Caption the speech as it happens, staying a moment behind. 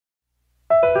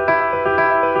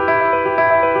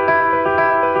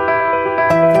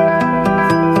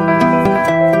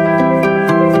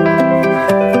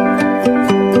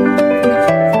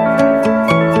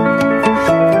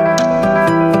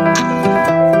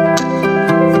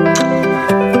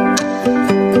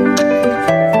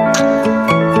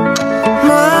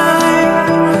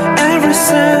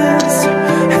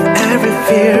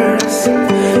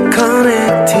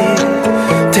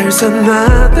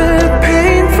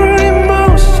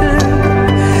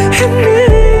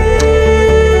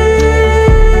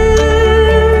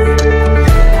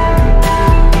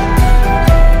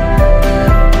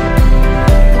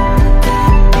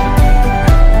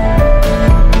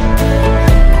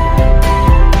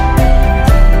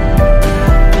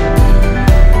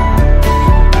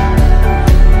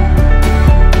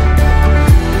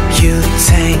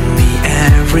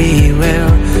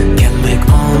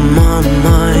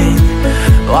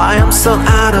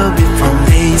love it for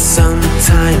me.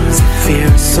 Sometimes it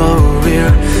feels so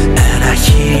real, and I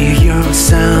hear your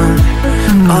sound.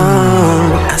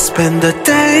 Oh, I spend the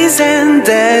days and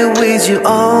days with you.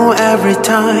 Oh, every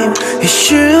time you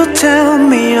should tell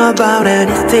me about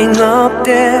anything of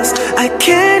this. I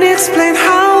can't explain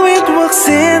how it works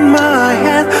in my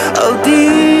head. Oh,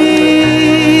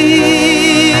 this,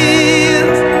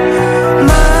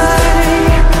 my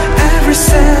every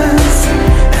sense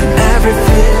and every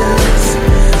feel's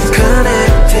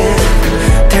connected.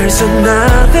 There's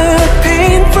another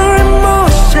painful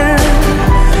emotion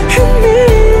in me.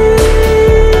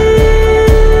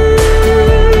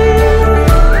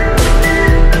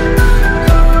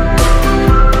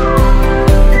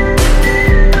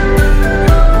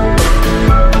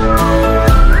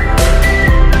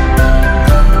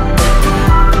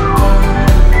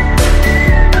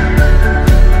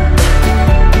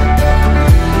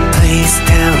 Please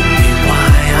tell me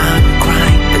why I'm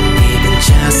crying and needing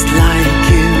just like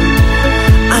you.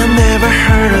 I never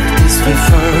heard of this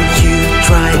before. You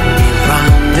drive me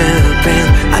round the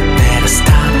bend. I better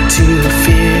stop to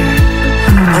fear.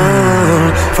 Oh,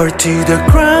 for to the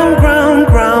ground, ground,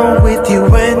 ground with you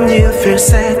when you feel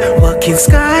sad. Walking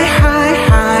sky high,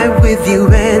 high with you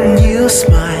when you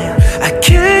smile. I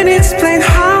can't explain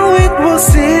how it was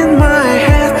in my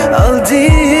head. All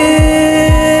this.